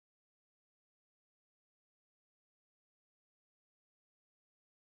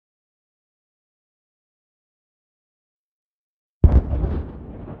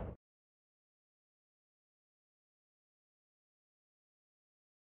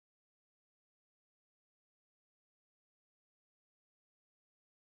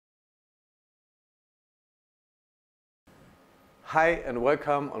Hi and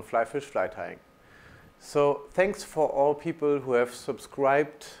welcome on Fly Fish Fly Tying. So thanks for all people who have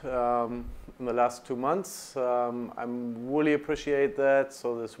subscribed in the last 2 months. I really appreciate that.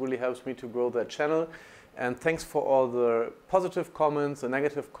 So this really helps me to grow that channel. And thanks for all the positive comments, the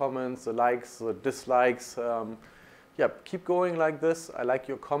negative comments, the likes, the dislikes. Yeah, keep going like this. I like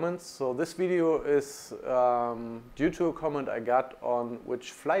your comments. So this video is due to a comment I got on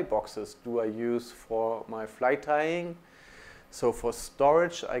which fly boxes do I use for my fly tying. So for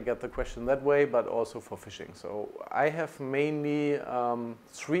storage, I get the question that way, but also for fishing. So I have mainly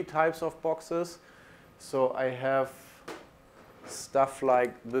 3 types of boxes. So I have stuff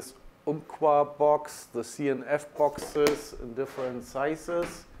like this Umpqua box, the CNF boxes in different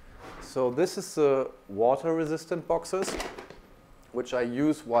sizes. So this is the water resistant boxes, which I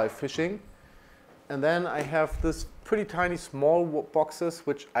use while fishing. And then I have this pretty tiny small boxes,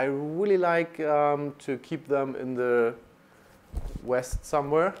 which I really like to keep them in the west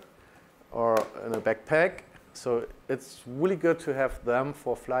somewhere or in a backpack. So it's really good to have them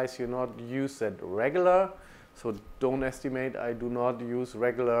for flies you not use that regular. So don't estimate, I do not use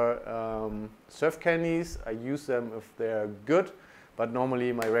regular surf candies. I use them if they're good, but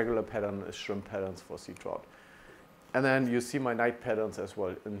normally my regular pattern is shrimp patterns for sea trout. And then you see my night patterns as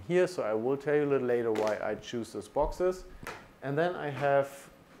well in here, so I will tell you a little later why I choose those boxes. And then I have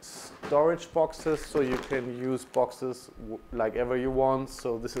storage boxes, so you can use boxes like ever you want.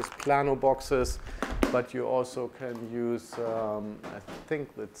 So this is plano boxes, but you also can use, I think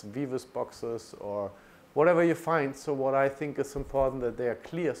it's Vivis boxes or whatever you find. So what I think is important that they are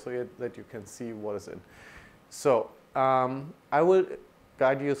clear so that you can see what is in. So I will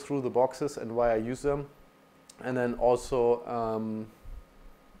guide you through the boxes and why I use them. And then also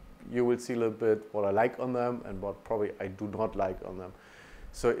you will see a little bit what I like on them and what probably I do not like on them.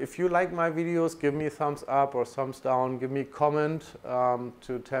 So if you like my videos, give me a thumbs up or thumbs down, give me a comment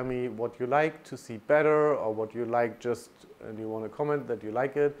to tell me what you like to see better or what you like just and you want to comment that you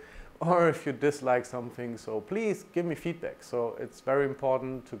like it, or if you dislike something. So please give me feedback. So it's very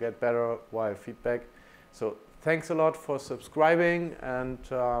important to get better via feedback. So thanks a lot for subscribing and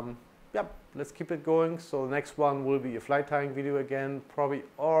yeah, let's keep it going. So the next one will be a fly tying video again, probably,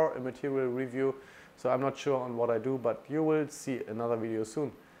 or a material review. So I'm not sure on what I do, but you will see another video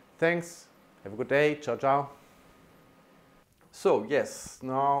soon. Thanks, have a good day, ciao ciao. So yes,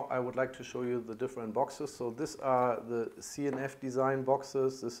 now I would like to show you the different boxes. So these are the CNF design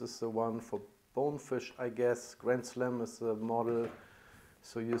boxes. This is the one for bonefish, I guess. Grand Slam is the model.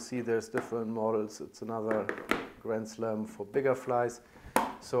 So you see there's different models. It's another Grand Slam for bigger flies.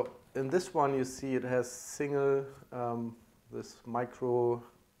 So in this one you see it has single, this micro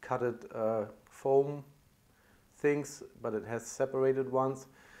cutted foam things, but it has separated ones.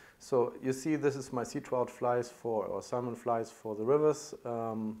 So you see this is my sea trout flies for, or salmon flies for the rivers.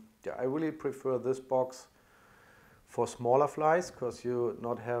 Yeah, I really prefer this box for smaller flies because you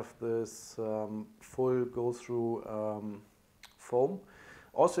not have this full go through foam.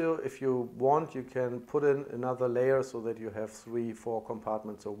 Also, if you want, you can put in another layer so that you have 3, 4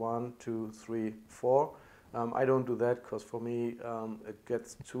 compartments. So 1, 2, 3, 4. I don't do that because for me it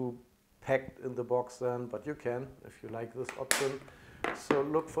gets too packed in the box then, but you can if you like this option. So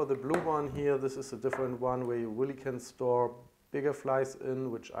look for the blue one here. This is a different one where you really can store bigger flies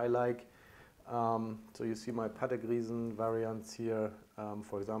in, which I like. So you see my Pattegriesen variants here,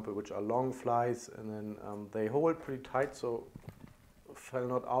 for example, which are long flies, and then they hold pretty tight, so fell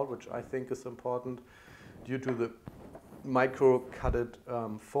not out, which I think is important due to the micro cutted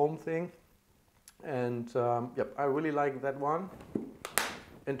foam thing. And yep, I really like that one.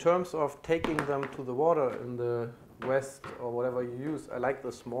 In terms of taking them to the water in the west or whatever you use, I like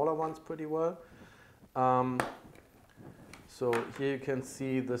the smaller ones pretty well. So here you can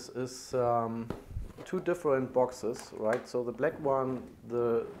see this is 2 different boxes, right? So the black one,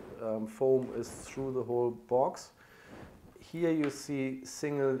 the foam is through the whole box. Here you see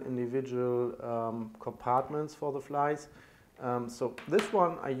single individual compartments for the flies. So this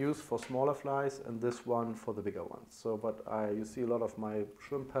one I use for smaller flies and this one for the bigger ones. So, but you see a lot of my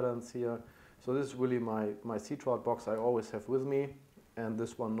shrimp patterns here. So this is really my sea trout box I always have with me, and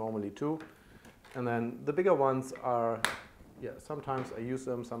this one normally too. And then the bigger ones are, yeah, sometimes I use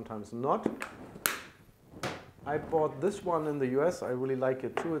them, sometimes not. I bought this one in the US. I really like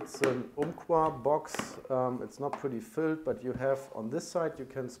it too. It's an Umpqua box. It's not pretty filled, but you have on this side you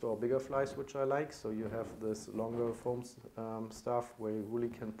can store bigger flies, which I like. So you have this longer foam stuff where you really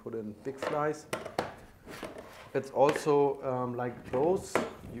can put in big flies. It's also like those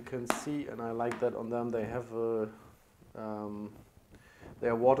you can see, and I like that on them. They have a They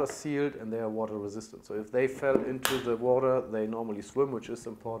are water sealed and they are water resistant. So if they fell into the water, they normally swim, which is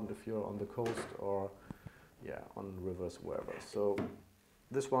important if you're on the coast or on rivers, wherever. So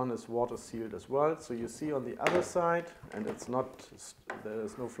this one is water sealed as well. So you see on the other side, and it's not,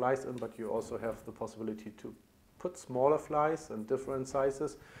 there's no flies in, but you also have the possibility to put smaller flies in different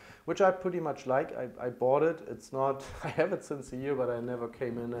sizes, which I pretty much like. I bought it. It's not, I have it since a year, but I never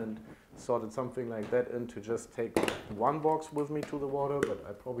came in and sorted something like that in to just take one box with me to the water, but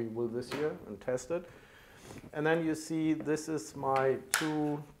I probably will this year and test it. And then you see this is my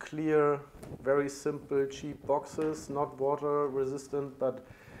 2 clear, very simple, cheap boxes, not water resistant, but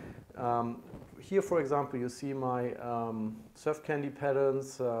here, for example, you see my surf candy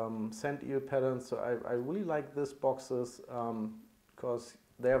patterns, sand eel patterns. So I really like these boxes because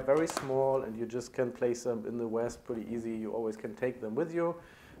they are very small and you just can place them in the vest pretty easy. You always can take them with you.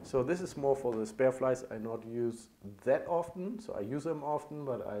 So this is more for the spare flies. I not use that often, so I use them often,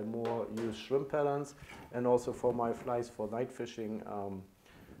 but I more use shrimp patterns. And also for my flies for night fishing,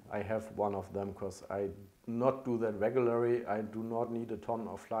 I have one of them because I not do that regularly. I do not need a ton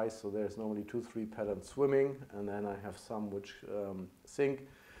of flies, so there's normally 2-3 patterns swimming, and then I have some which sink.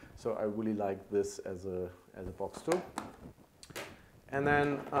 So I really like this as a box too. And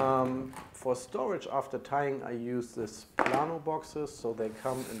then for storage after tying, I use this plano boxes, so they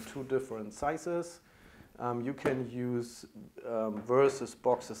come in 2 different sizes. You can use versus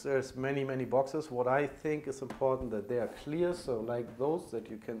boxes. There's many boxes. What I think is important that they are clear, so like those that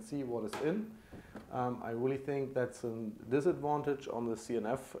you can see what is in. I really think that's a disadvantage on the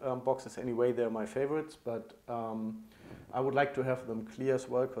CNF boxes. Anyway, they're my favorites, but I would like to have them clear as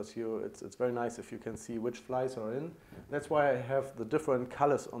well, because it's very nice if you can see which flies are in. That's why I have the different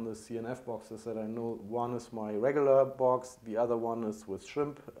colors on the CNF boxes, that I know one is my regular box, the other one is with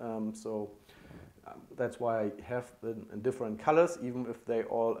shrimp. That's why I have them in different colors, even if they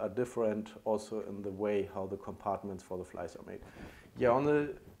all are different also in the way how the compartments for the flies are made. Yeah, on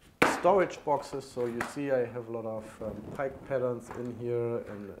the storage boxes, so you see I have a lot of pike patterns in here,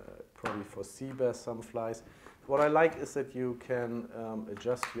 and probably for sea bass some flies. What I like is that you can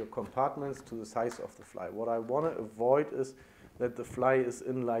adjust your compartments to the size of the fly. What I want to avoid is that the fly is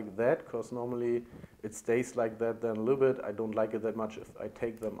in like that, because normally it stays like that then a little bit. I don't like it that much if I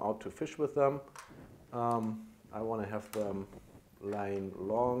take them out to fish with them. I want to have them lying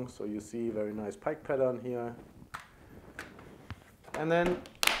long, so you see very nice pike pattern here. And then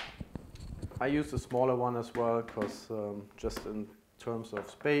I use a smaller one as well, because just in terms of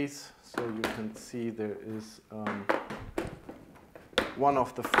space, so you can see there is one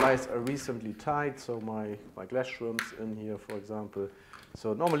of the flies are recently tied, so my glass shrimps in here, for example.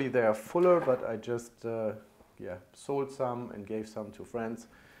 So normally they are fuller, but I just sold some and gave some to friends.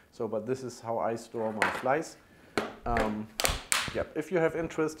 So, but this is how I store my flies. If you have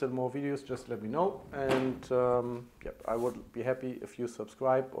interest in more videos, just let me know. And I would be happy if you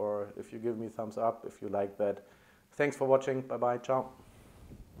subscribe or if you give me thumbs up if you like that. Thanks for watching. Bye bye. Ciao.